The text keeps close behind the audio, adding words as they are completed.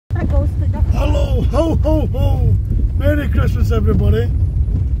Well, ho ho ho! Merry Christmas, everybody.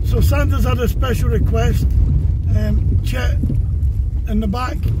 So Santa's had a special request. Chet in the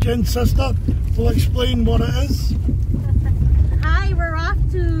back, Jen's sister, will explain what it is. Hi, we're off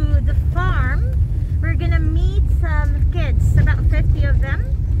to the farm. We're gonna meet some kids, about 50 of them,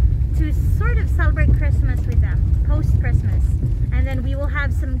 to sort of celebrate Christmas with them, post-Christmas. And then we will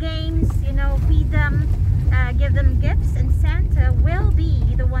have some games, you know, feed them, give them gifts, and Santa will be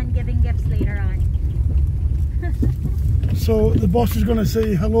the one giving gifts later on. So the boss is going to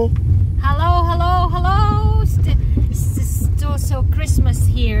say hello. Hello, hello, hello. It's also Christmas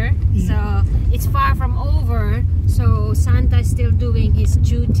here, so it's far from over. So Santa is still doing his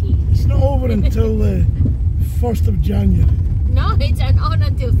duty. It's not over until the 1st of January. No, it's on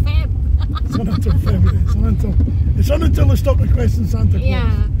until Feb. It's on until February. It's on until they stop requesting Santa Claus.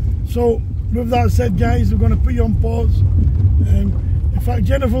 Yeah. So with that said, guys, we're going to put you on pause. In fact,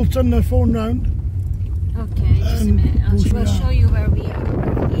 Jennifer will turn the phone round. Okay, just a minute. We'll show you where we are.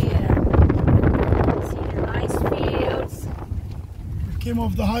 Yeah. See the rice fields. We came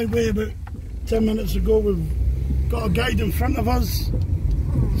off the highway about 10 minutes ago. We've got a guide in front of us.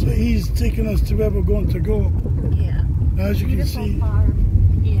 So he's taking us to where we're going to go. Yeah. As you can see.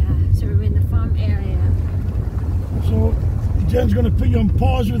 Farm. Yeah, so we're in the farm area. So Jen's going to put you on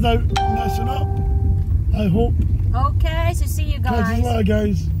pause without messing up, I hope. Okay, so see you guys. Catch you later,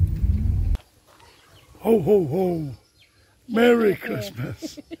 guys. Ho ho ho! Merry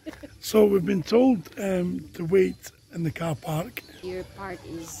Christmas! So we've been told to wait in the car park. Your part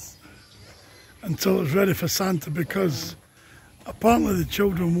is until it's ready for Santa, because apparently the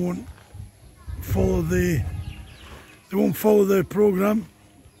children won't follow the program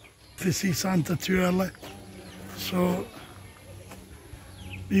if they see Santa too early. So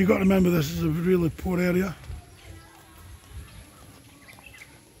you got to remember, this is a really poor area.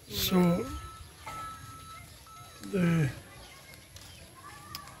 So the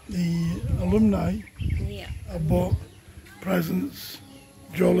alumni have bought presents,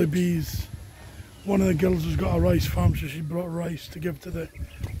 Jollibees. One of the girls has got a rice farm, so she brought rice to give to the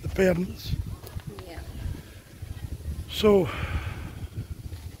parents. Yeah. So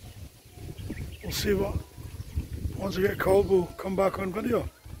we'll see what, once I get called, we'll come back on video.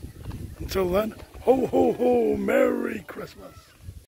 Until then, ho ho ho, Merry Christmas.